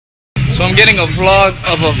So I'm getting a vlog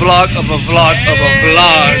of a vlog of a vlog of a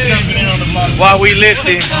vlog while we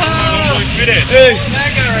lifting. Hey.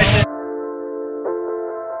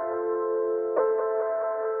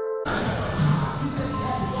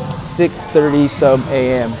 6:30 some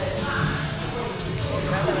a.m.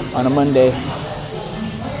 on a Monday,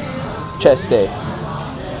 chest day.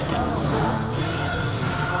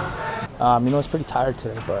 You know, it's pretty tired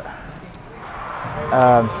today, but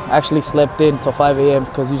I actually slept in till 5 a.m.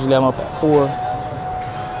 because usually I'm up at 4.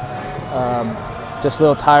 Just a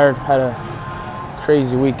little tired, had a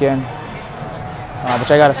crazy weekend,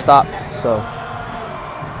 which I gotta stop, so.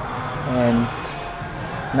 And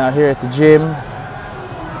now here at the gym,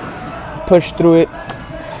 push through it.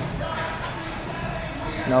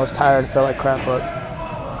 I was tired, felt like crap, but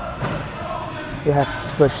you have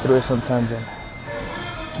to push through it sometimes and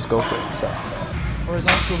just go for it. So.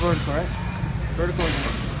 Horizontal, vertical, right? Vertical.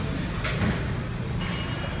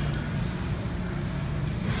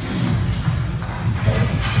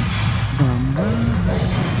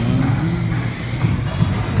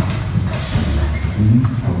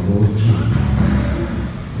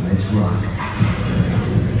 Let's rock.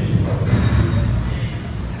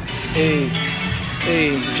 Hey,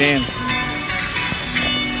 it's Jam.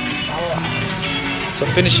 So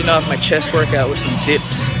finishing off my chest workout with some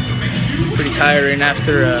dips. Pretty tiring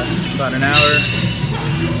after about an hour.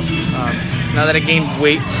 Now that I gained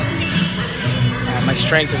weight, my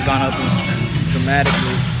strength has gone up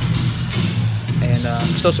dramatically. And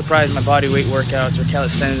I'm still surprised my body weight workouts or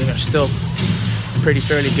calisthenics are still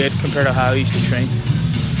fairly good compared to how I used to train.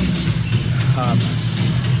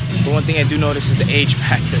 But one thing I do notice is the age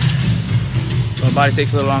factor. So my body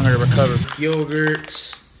takes a little longer to recover.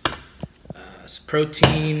 Yogurt, some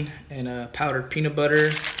protein, and powdered peanut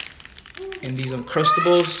butter. And these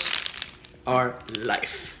Uncrustables are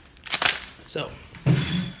life. So,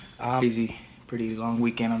 crazy, pretty long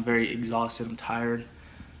weekend. I'm very exhausted, I'm tired.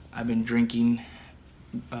 I've been drinking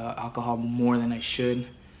alcohol more than I should.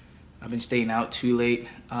 I've been staying out too late.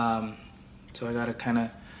 So I gotta kind of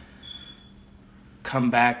come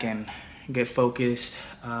back and get focused.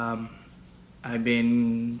 I've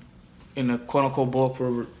been in a quote-unquote bulk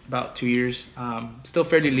for about 2 years. Still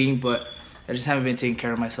fairly lean, but I just haven't been taking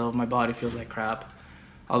care of myself. My body feels like crap.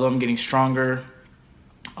 Although I'm getting stronger,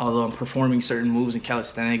 although I'm performing certain moves in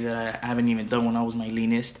calisthenics that I haven't even done when I was my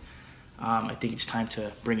leanest, I think it's time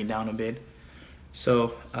to bring it down a bit.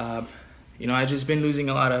 So, you know, I've just been losing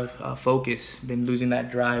a lot of focus, been losing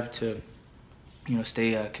that drive to, you know,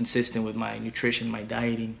 stay consistent with my nutrition, my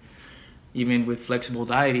dieting. Even with flexible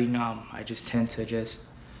dieting, I just tend to just,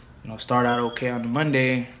 you know, start out okay on the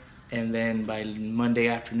Monday, and then by Monday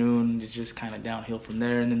afternoon, it's just kind of downhill from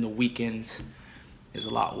there. And then the weekends is a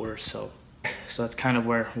lot worse. So that's kind of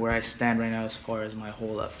where I stand right now as far as my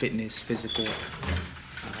whole fitness, physical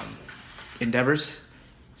endeavors.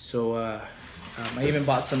 So I even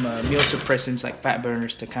bought some meal suppressants like fat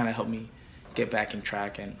burners to kind of help me get back in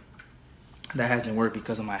track, and that hasn't worked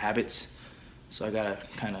because of my habits. So I gotta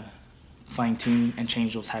kind of fine tune and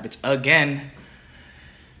change those habits again,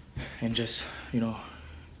 and just, you know,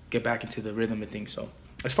 get back into the rhythm of things. So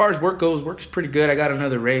as far as work goes, work's pretty good. I got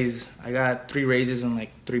another raise. I got 3 raises in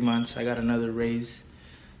like 3 months. I got another raise.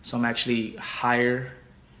 So I'm actually higher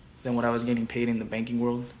than what I was getting paid in the banking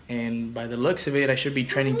world. And by the looks of it, I should be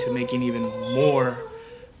trending to making even more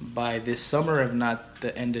by this summer, if not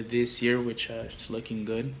the end of this year, which is looking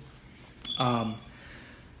good. And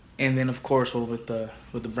then of course, well, with the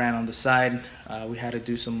brand on the side, we had to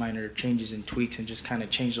do some minor changes and tweaks and just kind of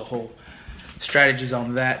change the whole strategies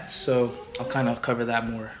on that. So I'll kind of cover that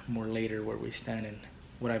more later, where we stand and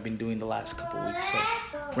what I've been doing the last couple weeks. So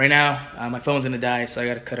right now, my phone's gonna die, so I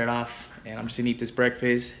gotta cut it off, and I'm just gonna eat this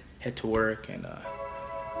breakfast, head to work, and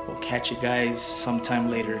we'll catch you guys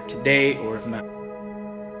sometime later today, or if not.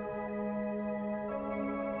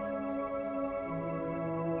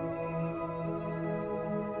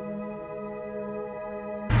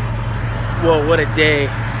 Whoa, what a day.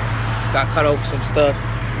 Got caught up with some stuff.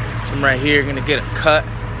 So I'm right here, gonna get a cut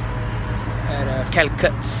at Cali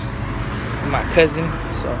Cuts with my cousin.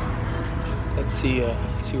 So let's see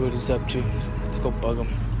what he's up to. Let's go bug him.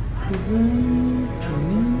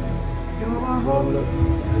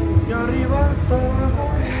 Yo,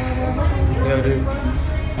 dude,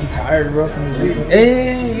 I'm tired, bro, from this weekend.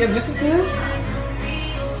 Hey, you guys listen to this?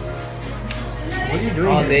 What are you doing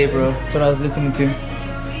all day, bro? That's what I was listening to.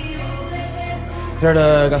 Heard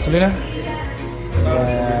Gasolina?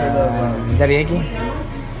 Daddy Yankee?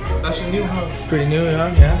 That's new, huh? Pretty new,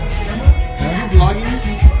 huh? Yeah. Are you vlogging?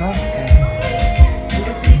 Huh?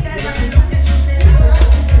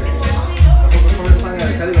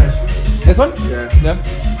 This one? Yeah. Yeah.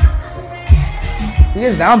 He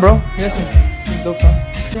gets down, bro. He has some dope songs.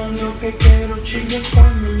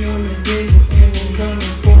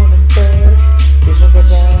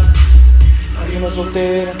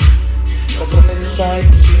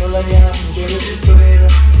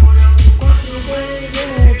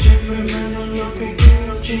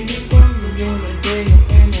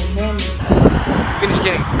 Finished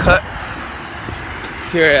getting cut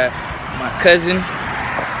here at my cousin.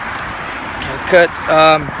 Cut.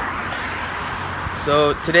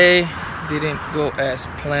 So today didn't go as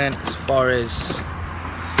planned as far as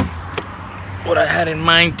what I had in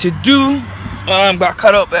mind to do. Got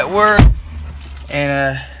caught up at work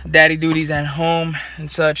and daddy duties at home and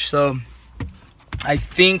such. So I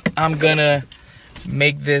think I'm gonna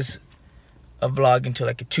make this a vlog into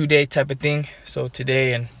like a 2-day type of thing. So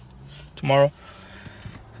today and tomorrow.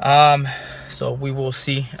 So we will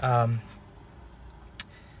see.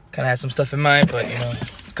 Kind of had some stuff in mind, but you know,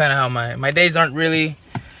 kind of how my days aren't really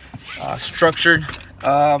structured.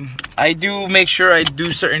 I do make sure I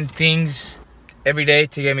do certain things every day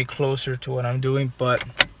to get me closer to what I'm doing, but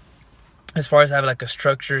as far as I have like a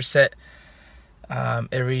structure set on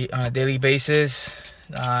a daily basis,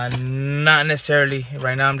 not necessarily.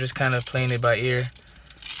 Right now I'm just kind of playing it by ear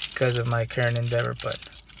because of my current endeavor, but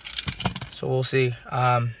so we'll see.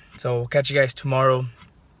 So we'll catch you guys tomorrow.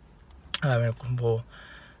 We'll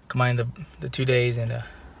combine the 2 days, and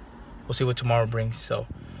we'll see what tomorrow brings. So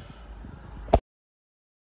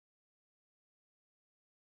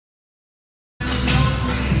I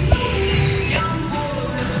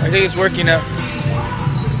think it's working now.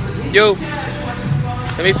 Yo,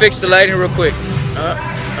 let me fix the lighting real quick.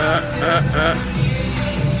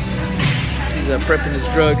 He's prepping his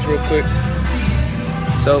drugs real quick.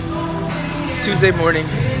 So Tuesday morning,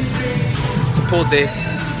 it's a pull day.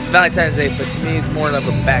 It's Valentine's Day, but to me it's more of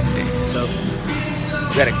a back day. So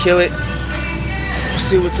we gotta kill it. We'll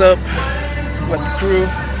see what's up. We got the crew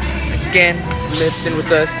again lifting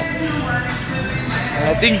with us. And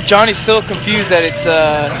I think Johnny's still confused that it's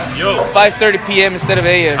 5:30 p.m. instead of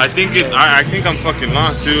a.m. I think I'm fucking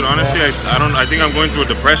lost, dude. Honestly, I think I'm going through a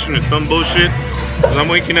depression or some bullshit. Cause I'm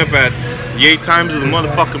waking up at the 8 times of the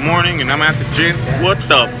motherfucking morning and I'm at the gym. What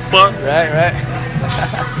the fuck? Right.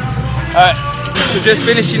 Alright, so just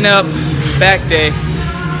finishing up back day.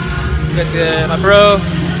 We got my bro,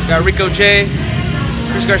 got Rico J,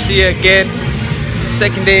 Chris Garcia again.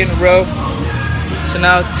 Second day in a row. So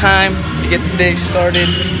now it's time to get the day started.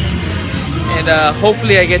 And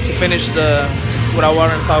hopefully I get to finish what I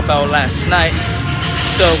wanted to talk about last night.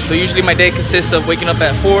 So usually my day consists of waking up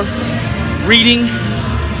at 4, reading,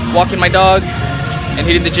 walking my dog, and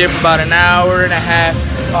hitting the gym for about an hour and a half,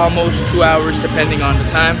 almost 2 hours depending on the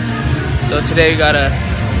time. So today we gotta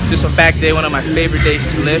do some back day, one of my favorite days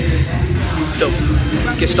to lift. So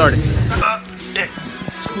let's get started.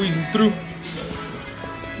 Squeezing through.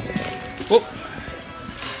 Whoop.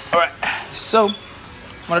 All right, so I'm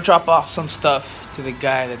gonna drop off some stuff to the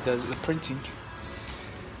guy that does the printing.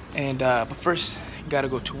 And but first, gotta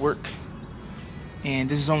go to work. And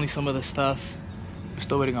this is only some of the stuff. We're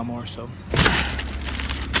still waiting on more, so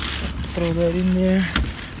throw that in there.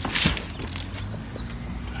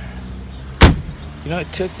 You know,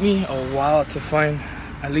 it took me a while to find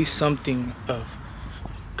at least something of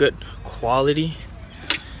good quality,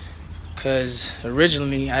 because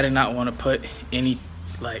originally I did not want to put any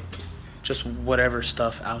like just whatever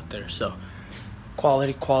stuff out there. So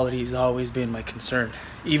quality has always been my concern,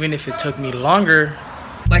 even if it took me longer.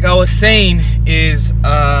 Like I was saying, is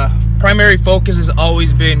primary focus has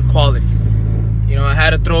always been quality. You know, I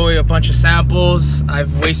had to throw away a bunch of samples.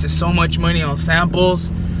 I've wasted so much money on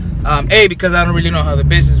samples. A, because I don't really know how the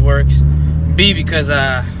business works. B, because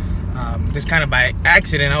this kind of by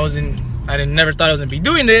accident. I never thought I was gonna be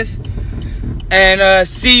doing this. And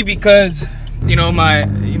C, because you know my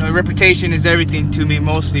reputation is everything to me,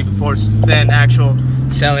 mostly before than actual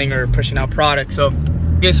selling or pushing out products. So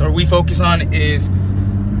I guess what we focus on is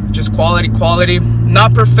just quality,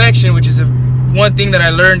 not perfection, which is one thing that I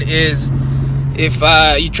learned is if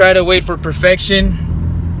you try to wait for perfection,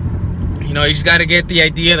 you know, you just got to get the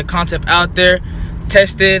idea, the concept out there,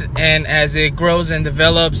 test it, and as it grows and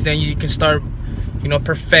develops, then you can start, you know,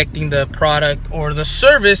 perfecting the product or the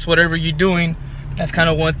service, whatever you're doing. That's kind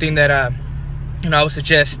of one thing that you know, I would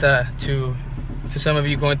suggest to some of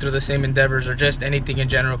you going through the same endeavors or just anything in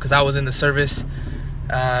general, because I was in the service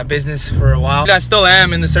business for a while. I still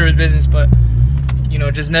am in the service business, but you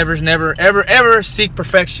know, just never ever seek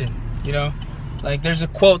perfection. You know, like there's a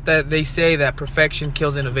quote that they say that perfection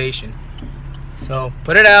kills innovation. So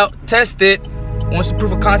put it out, test it. Once the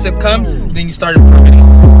proof of concept comes, then you start improving it.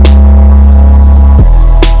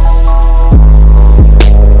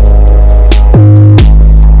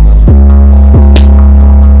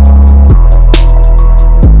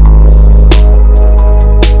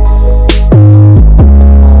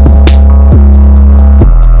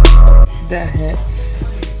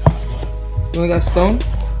 one got stone?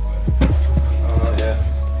 Yeah.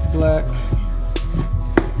 Black.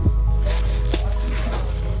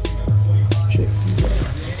 Check these out.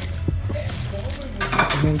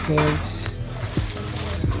 Hand tags.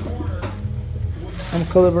 I'm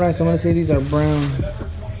colorblind, so I'm gonna say these are brown,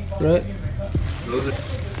 right?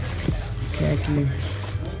 Khaki.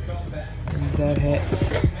 And that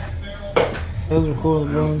hats. Those are cool,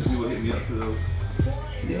 the ones.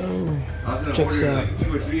 Yo, check this out. Like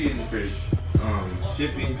 2 or 3 in the fridge.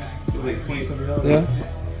 Shipping like $20-something. Yeah.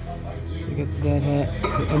 So you got that hat,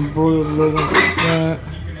 the embroidered logo on the front.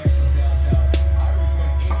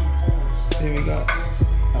 There we go.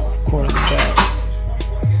 AlphaCor on the back.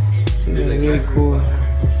 So they're really cool.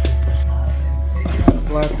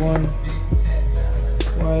 Black one,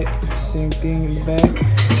 white, same thing in the back.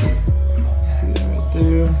 See that right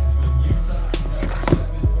there.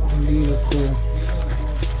 And these are cool.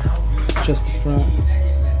 Just the front,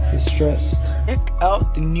 distressed. Check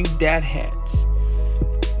out the new dad hats.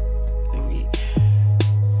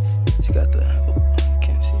 It's got the, oh,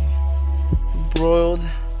 can't see, embroiled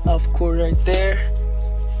AlphaCor right there.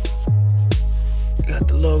 Got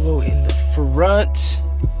the logo in the front.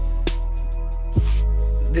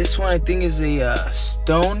 This one I think is a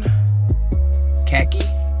stone khaki.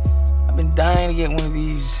 I've been dying to get one of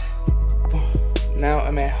these. Now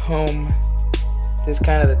I'm at home. This is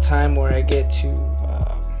kind of the time where I get to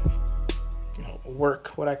work,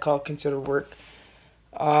 what I consider work.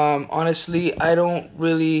 Honestly, I don't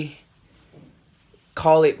really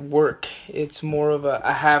call it work. It's more of a,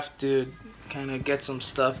 I have to kind of get some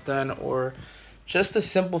stuff done, or just the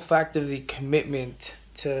simple fact of the commitment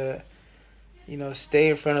to, you know, stay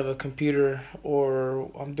in front of a computer,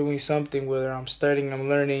 or I'm doing something, whether I'm studying, I'm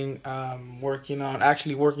learning, working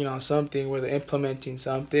on something, whether implementing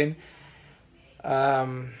something,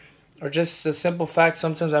 or just a simple fact.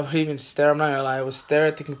 Sometimes I would even stare, I'm not gonna lie, I would stare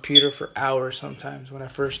at the computer for hours sometimes when I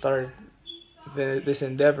first started this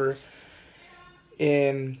endeavor.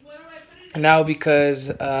 And now because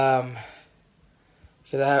I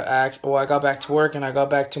got back to work and I got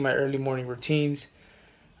back to my early morning routines,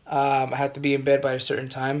 I had to be in bed by a certain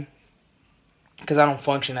time because I don't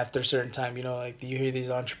function after a certain time. You know, like you hear these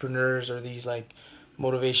entrepreneurs or these like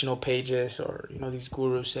motivational pages, or you know, these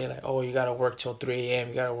gurus say like, oh, you gotta work till 3 a.m.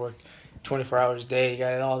 you gotta work 24 hours a day, you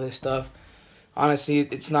gotta all this stuff. Honestly,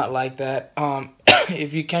 it's not like that.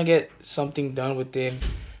 If you can't get something done within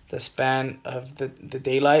the span of the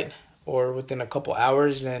daylight or within a couple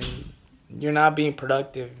hours, then you're not being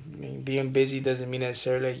productive. I mean, being busy doesn't mean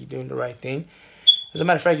necessarily you're doing the right thing. As a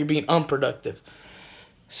matter of fact, you're being unproductive.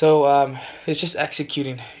 So it's just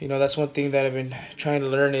executing. You know, that's one thing that I've been trying to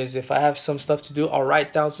learn is if I have some stuff to do, I'll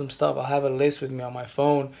write down some stuff. I'll have a list with me on my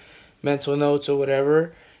phone, mental notes or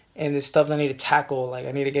whatever. And the stuff that I need to tackle, like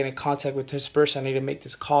I need to get in contact with this person. I need to make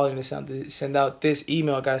this call. I need to send out this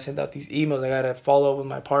email. I got to send out these emails. I got to follow up with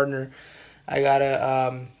my partner. I got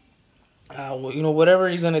to, you know, whatever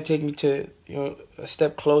he's going to take me to, you know, a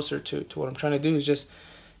step closer to what I'm trying to do is just,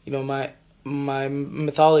 you know, my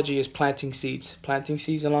methodology is planting seeds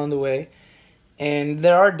along the way. And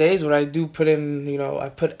there are days where I do put in, you know, I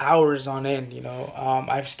put hours on end, you know.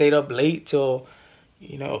 I've stayed up late till,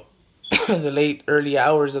 you know, the early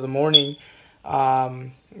hours of the morning.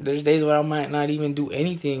 There's days where I might not even do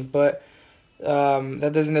anything, but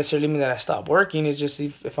that doesn't necessarily mean that I stop working. It's just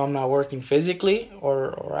if I'm not working physically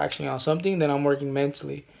or actually on something, then I'm working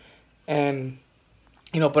mentally. And,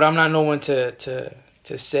 you know, but I'm not no one to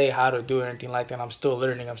say how to do it or anything like that. I'm still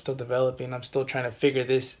learning. I'm still developing. I'm still trying to figure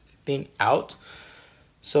this thing out.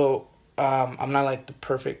 So I'm not like the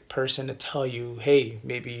perfect person to tell you, hey,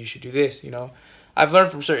 maybe you should do this, you know. I've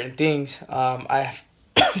learned from certain things.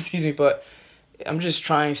 Excuse me, but I'm just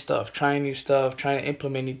trying new stuff, trying to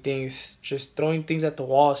implement new things, just throwing things at the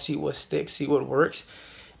wall, see what sticks, see what works.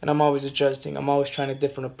 And I'm always adjusting. I'm always trying a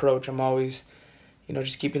different approach. I'm always, you know,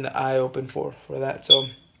 just keeping the eye open for that. So,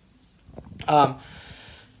 so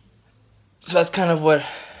that's kind of what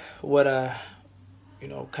you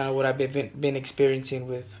know, kind of what I've been experiencing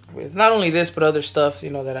with not only this but other stuff, you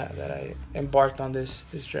know, that I embarked on this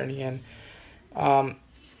journey. And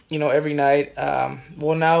you know, every night,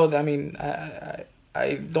 well now, I mean, I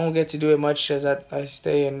don't get to do it much as I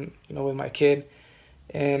stay in, you know, with my kid.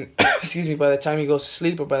 And excuse me, by the time he goes to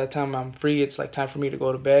sleep or by the time I'm free, it's like time for me to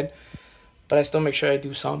go to bed. But I still make sure I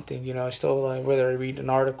do something, you know. I still, whether I read an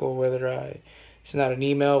article, whether I send out an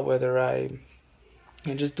email, whether I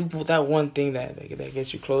and just do that one thing that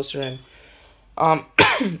gets you closer. And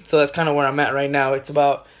so that's kind of where I'm at right now. It's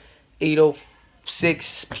about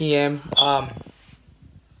 8:06 p.m.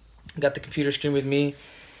 Got the computer screen with me.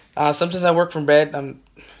 Sometimes I work from bed. I'm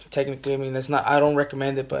technically, I mean, that's not, I don't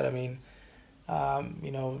recommend it, but I mean,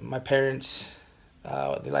 you know, my parents,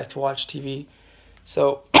 they like to watch TV,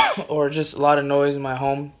 so, or just a lot of noise in my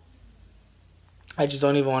home. I just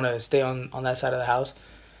don't even want to stay on that side of the house.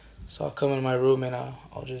 So I'll come in my room and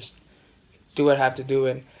I'll just do what I have to do.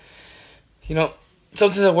 And, you know,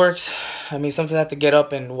 sometimes it works. I mean, sometimes I have to get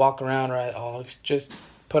up and walk around, or I'll just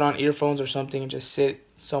put on earphones or something and just sit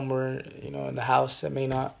somewhere, you know, in the house that may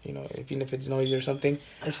not, you know, even if it's noisy or something.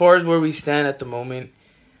 As far as where we stand at the moment,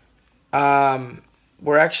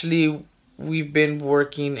 we've been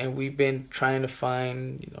working and we've been trying to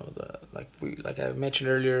find, you know, like I mentioned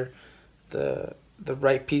earlier, the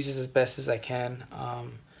right pieces as best as I can.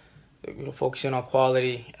 You know, focusing on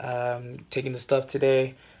quality, taking the stuff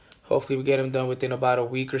today. Hopefully we get them done within about a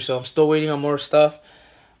week or so. I'm still waiting on more stuff.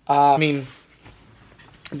 I mean,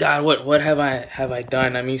 God, what have I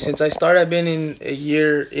done? I mean, since I started, I've been in a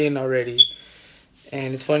year in already.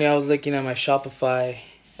 And it's funny, I was looking at my Shopify,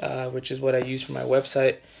 which is what I use for my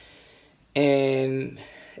website, and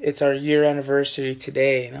it's our year anniversary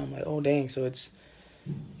today. And I'm like, oh dang! So it's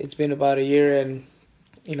been about a year, and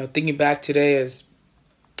you know, thinking back today as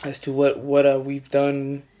to what we've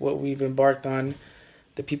done, what we've embarked on,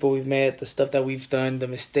 the people we've met, the stuff that we've done, the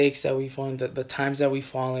mistakes that we've done, the times that we've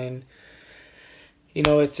fallen. You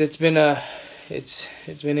know, it's been an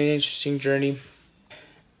interesting journey.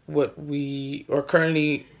 What we are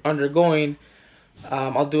currently undergoing,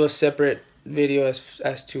 I'll do a separate video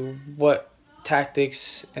as to what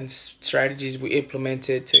tactics and strategies we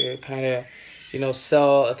implemented to kind of, you know,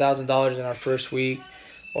 sell $1,000 in our first week,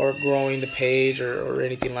 or growing the page, or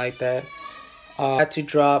anything like that. I had to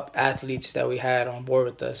drop athletes that we had on board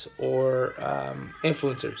with us, or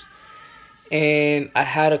influencers, and I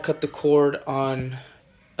had to cut the cord on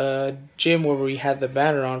a gym where we had the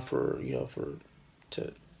banner on for, you know,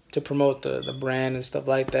 to promote the brand and stuff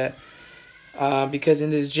like that. Because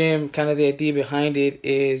in this gym, kind of the idea behind it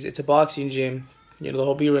is it's a boxing gym. You know, the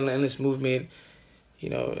whole Be Relentless movement, you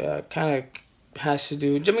know, kind of has to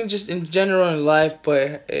do, I mean, just in general in life,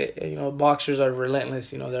 but you know, boxers are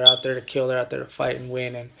relentless. You know, they're out there to kill, they're out there to fight and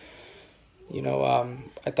win. And you know,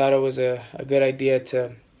 I thought it was a good idea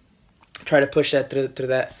to try to push that through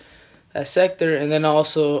that sector. And then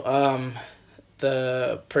also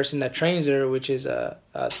the person that trains her, which is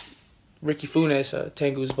Ricky Funes,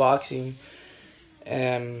 Tengu's Boxing,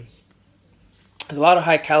 and there's a lot of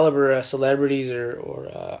high caliber celebrities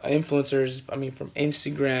or influencers. I mean, from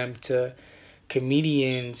Instagram to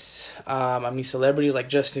comedians. I mean, celebrities like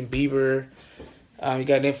Justin Bieber. You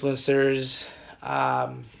got influencers.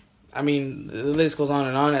 I mean, the list goes on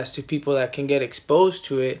and on as to people that can get exposed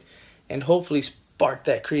to it and hopefully spark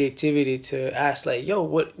that creativity to ask, like, yo,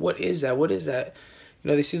 what is that? What is that?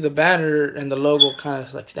 You know, they see the banner and the logo kind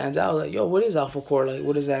of like stands out, like, yo, what is AlphaCor? Like,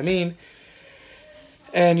 what does that mean?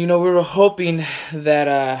 And, you know, we were hoping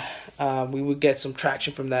that we would get some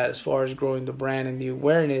traction from that as far as growing the brand and the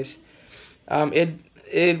awareness.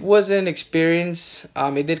 It was an experience.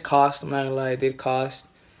 It did cost. I'm not gonna lie, it did cost.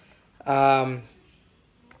 And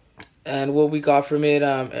what we got from it,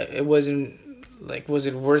 it wasn't like, was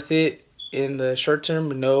it worth it in the short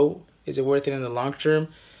term? No. Is it worth it in the long term?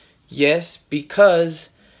 Yes, because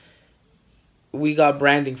we got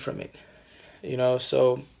branding from it. You know,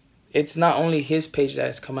 so it's not only his page that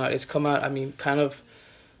has come out. It's come out, I mean, kind of,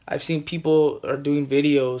 I've seen people are doing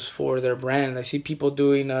videos for their brand. I see people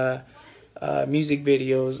doing music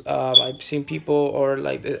videos. I've seen people, or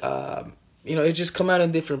like, you know, it just come out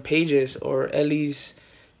in different pages. Or Ellie's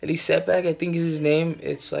Setback, I think is his name.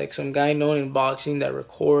 It's like some guy known in boxing that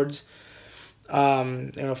records, you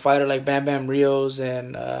know, fighter like Bam Bam Rios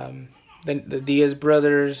and the Diaz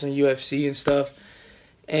brothers and UFC and stuff.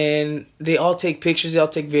 And they all take pictures, they all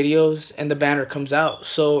take videos, and the banner comes out.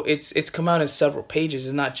 So it's come out in several pages.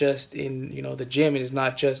 It's not just in, you know, the gym. It is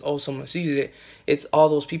not just, oh, someone sees it. It's all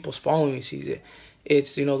those people's following sees it.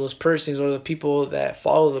 It's, you know, those persons or the people that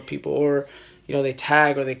follow the people, or, you know, they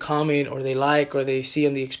tag or they comment or they like or they see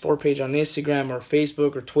on the Explore page on Instagram or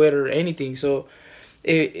Facebook or Twitter or anything. So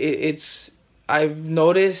it's I've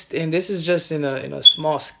noticed, and this is just in a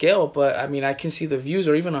small scale, but I mean, I can see the views,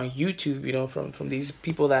 or even on YouTube, you know, from these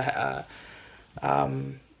people that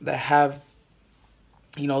have,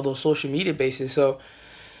 you know, those social media bases. So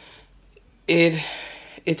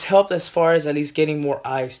it's helped as far as at least getting more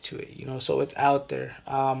eyes to it, you know, so it's out there.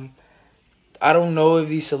 I don't know if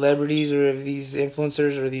these celebrities or if these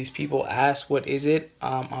influencers or these people ask what is it.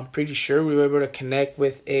 I'm pretty sure we were able to connect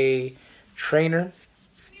with a trainer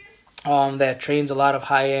that trains a lot of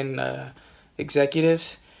high-end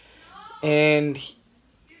executives, and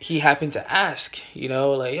he happened to ask, you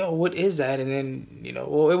know, like, yo, what is that? And then, you know,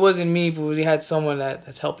 well, it wasn't me, but we had someone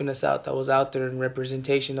that's helping us out, that was out there in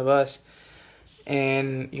representation of us,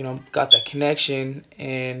 and, you know, got that connection,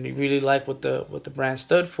 and really liked what the brand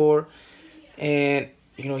stood for. And,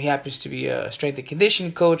 you know, he happens to be a strength and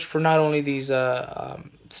conditioning coach for not only these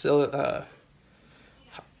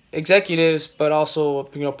executives, but also,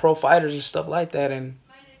 you know, pro fighters and stuff like that. And,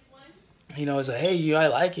 you know, it's like, hey, I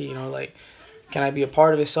like it, you know, like, can I be a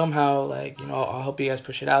part of it somehow? Like, you know, I'll help you guys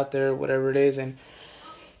push it out there, whatever it is. And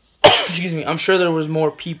excuse me, I'm sure there was more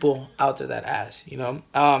people out there that asked, you know.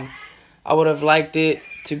 I would have liked it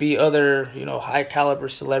to be other, you know, high caliber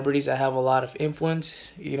celebrities that have a lot of influence,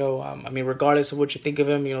 you know. I mean, regardless of what you think of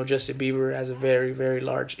him, you know, Justin Bieber has a very, very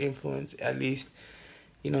large influence, at least,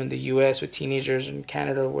 you know, in the U.S. with teenagers, in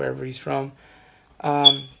Canada, wherever he's from.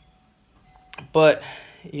 But,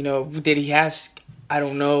 you know, did he ask? I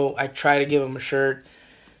don't know. I tried to give him a shirt.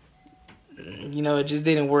 You know, it just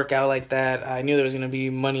didn't work out like that. I knew there was going to be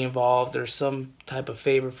money involved or some type of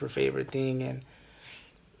favor for favor thing. And,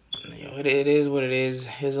 you know, it is what it is.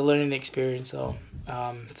 It's a learning experience. So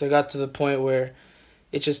I got to the point where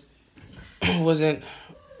it just wasn't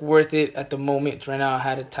worth it at the moment. Right now I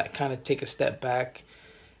had to kind of take a step back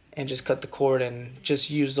and just cut the cord and just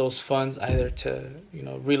use those funds either to, you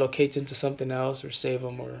know, relocate them to something else or save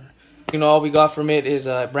them, or, you know, all we got from it is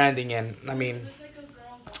branding. And I mean,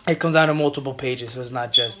 it comes out on multiple pages, so it's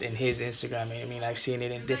not just in his Instagram. I mean, I've seen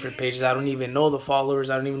it in different pages. I don't even know the followers.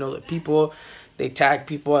 I don't even know the people. They tag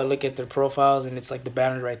people. I look at their profiles, and it's like the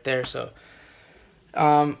banner right there. So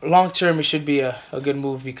long term, it should be a good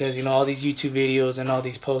move, because, you know, all these YouTube videos and all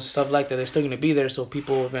these posts, stuff like that, they're still going to be there. So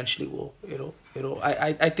people eventually will,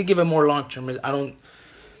 I think of it more long term. I don't,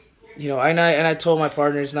 you know, and I told my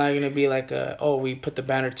partner it's not going to be like, oh, we put the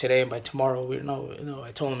banner today and by tomorrow no.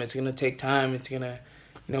 I told him it's going to take time. It's going to,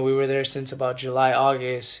 you know, we were there since about July,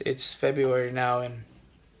 August. It's February now, and,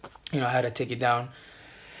 you know, I had to take it down.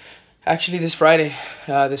 Actually, this Friday,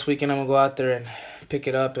 this weekend, I'm going to go out there and pick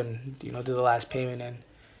it up and, you know, do the last payment. And,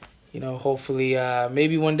 you know, hopefully,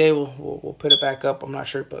 maybe one day we'll put it back up. I'm not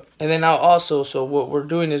sure. And then now also, so what we're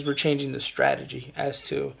doing is we're changing the strategy as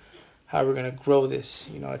to how we're going to grow this.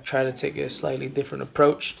 You know, I try to take a slightly different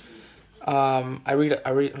approach. I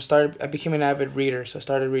became an avid reader, so I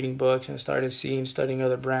started reading books and started studying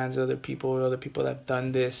other brands, other people that have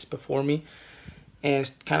done this before me,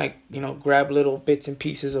 and kind of, you know, grab little bits and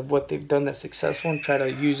pieces of what they've done that's successful and try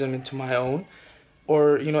to use them into my own,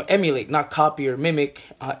 or, you know, emulate, not copy or mimic,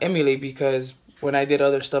 emulate, because when I did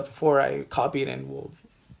other stuff before, I copied and, well,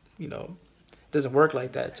 you know, it doesn't work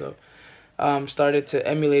like that. So started to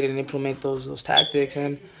emulate and implement those tactics.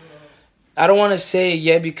 And I don't want to say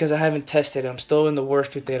yet because I haven't tested it. I'm still in the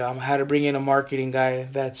works with it. I had to bring in a marketing guy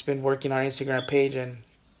that's been working on our Instagram page. And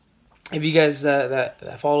if you guys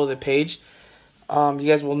that follow the page, you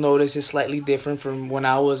guys will notice it's slightly different from when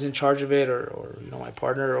I was in charge of it, or you know, my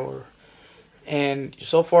partner. And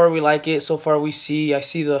so far we like it. So far I see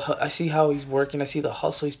how he's working. I see the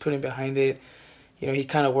hustle he's putting behind it. You know, he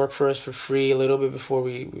kind of worked for us for free a little bit before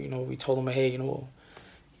we told him, hey,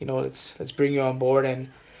 let's bring you on board. And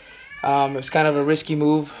it was kind of a risky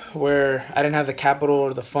move where I didn't have the capital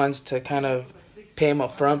or the funds to kind of pay him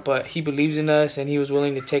up front, but he believes in us and he was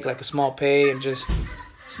willing to take like a small pay and just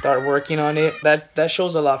start working on it. That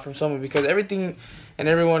shows a lot from someone, because everything and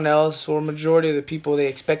everyone else, or majority of the people, they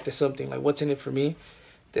expected something like, what's in it for me?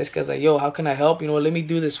 This guy's like, yo, how can I help? You know, let me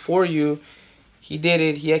do this for you. He did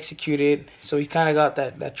it. He executed. So he kind of got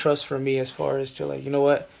that trust from me, as far as to, like, you know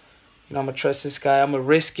what? You know, I'm going to trust this guy. I'm going to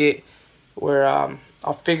risk it, where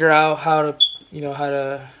I'll figure out how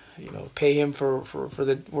to pay him for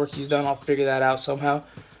the work he's done. I'll figure that out somehow.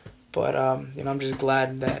 But, you know, I'm just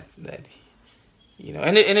glad that you know,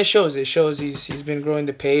 and it shows. It shows he's been growing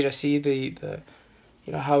the page. I see the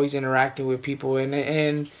you know, how he's interacting with people,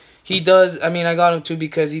 and he does. I mean, I got him too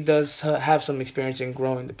because he does have some experience in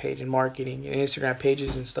growing the page and marketing and Instagram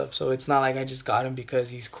pages and stuff. So it's not like I just got him because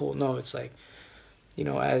he's cool. No, it's like, you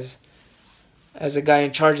know, as a guy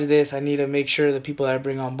in charge of this, I need to make sure the people that I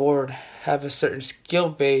bring on board have a certain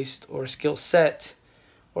skill-based or skill set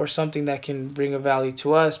or something that can bring a value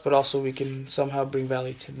to us, but also we can somehow bring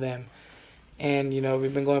value to them. And, you know,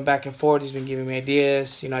 we've been going back and forth. He's been giving me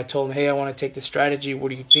ideas. You know, I told him, hey, I want to take this strategy. What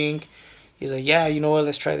do you think? He's like, yeah, you know what,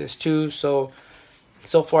 let's try this too. So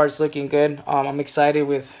far it's looking good. I'm excited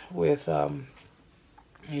with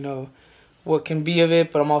you know, what can be of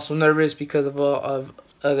it, but I'm also nervous because of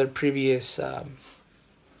other previous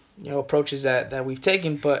you know, approaches that we've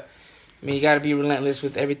taken. But I mean, you got to be relentless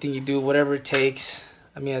with everything you do, whatever it takes.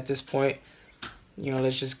 I mean, at this point, you know,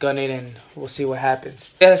 let's just gun it and we'll see what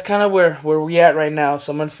happens. Yeah, that's kind of where we at right now.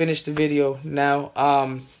 So I'm gonna finish the video now.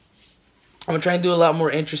 I'm gonna try and do a lot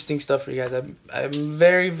more interesting stuff for you guys. I'm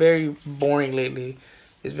very, very boring lately.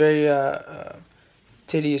 It's very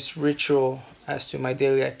tedious ritual as to my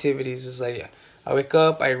daily activities. It's like I wake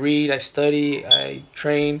up, I read, I study, I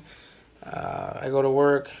train, I go to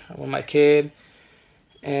work with my kid,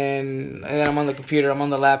 and then I'm on the computer, I'm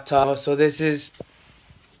on the laptop. So this is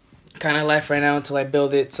kind of life right now until I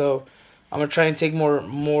build it. So I'm gonna try and take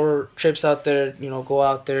more trips out there, you know, go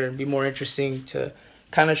out there and be more interesting to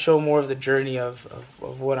kind of show more of the journey of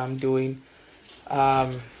what I'm doing.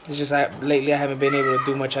 It's just lately I haven't been able to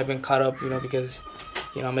do much. I've been caught up, you know, because,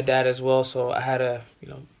 you know, I'm a dad as well, so I had to, you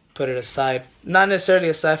know, put it aside. Not necessarily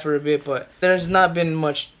aside for a bit, but there's not been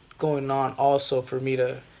much going on also for me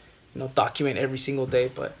to, you know, document every single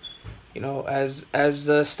day. But, you know, as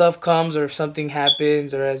stuff comes, or if something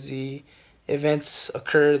happens, or as the events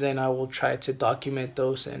occur, then I will try to document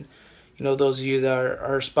those. And, you know, those of you that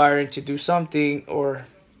are aspiring to do something, or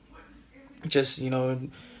just, you know,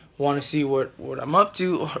 want to see what I'm up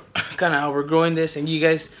to, or kind of how we're growing this, and you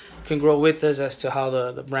guys can grow with us as to how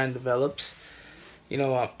the brand develops, you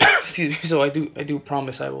know. Excuse me. So I do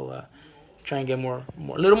promise I will try and get a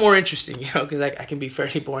little more interesting, you know, because I can be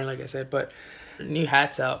fairly boring, like I said. But new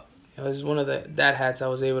hats out. You know, this is one of the dad hats I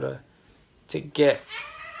was able to get.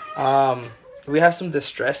 We have some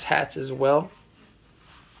distress hats as well.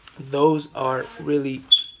 Those are really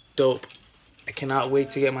dope. I cannot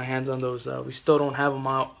wait to get my hands on those. We still don't have them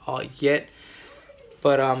out yet,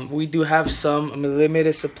 but we do have some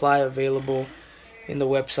limited supply available in the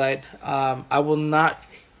website. I will not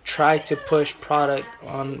try to push product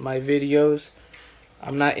on my videos.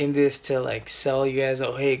 I'm not in this to like sell you guys,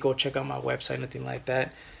 oh hey, go check out my website, nothing like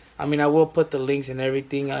that. I mean, I will put the links and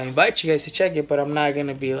everything. I invite you guys to check it, but I'm not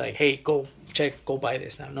gonna be like, hey, go buy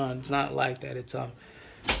this now. No, it's not like that. It's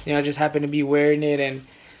you know, I just happen to be wearing it,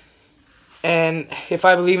 and if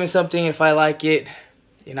I believe in something, if I like it,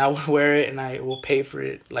 you know, I will wear it and I will pay for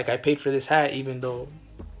it. Like I paid for this hat, even though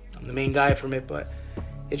I'm the main guy from it. But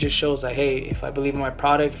it just shows like, hey, if I believe in my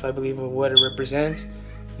product, if I believe in what it represents,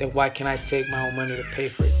 then why can't I take my own money to pay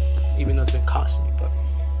for it, even though it's been costing me? But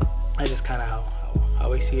I just kind of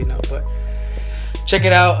how I see it now. But check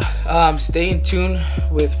it out. Stay in tune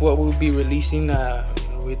with what we'll be releasing. You know,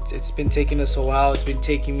 it's been taking us a while. It's been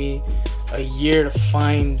taking me a year to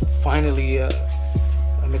find finally a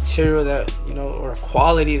material that, you know, or a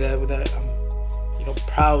quality that I'm, you know,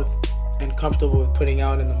 proud and comfortable with putting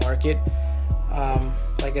out in the market.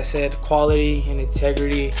 Like I said, quality and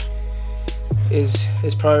integrity is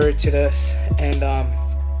priority to us, and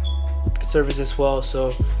service as well.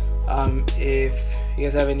 So if you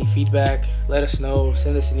guys have any feedback, let us know.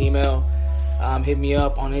 Send us an email. Hit me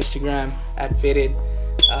up on Instagram @fitted.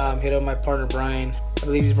 Hit up my partner Brian. I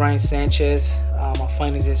believe he's Brian Sanchez. I'll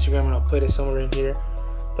find his Instagram and I'll put it somewhere in here.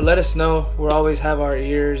 But let us know. We'll always have our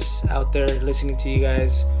ears out there listening to you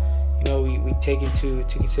guys. You know, we take into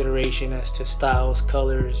consideration as to styles,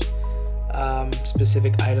 colors,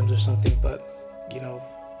 specific items or something. But, you know,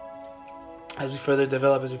 as we further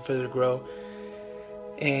develop, as we further grow,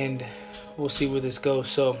 and we'll see where this goes.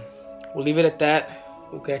 So we'll leave it at that.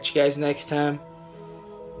 We'll catch you guys next time.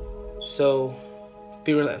 So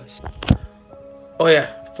be relentless. Oh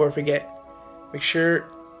yeah, before I forget, make sure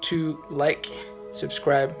to like,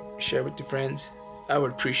 subscribe, share with your friends. I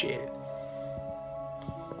would appreciate it.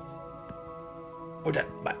 We're done.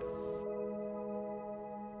 Bye.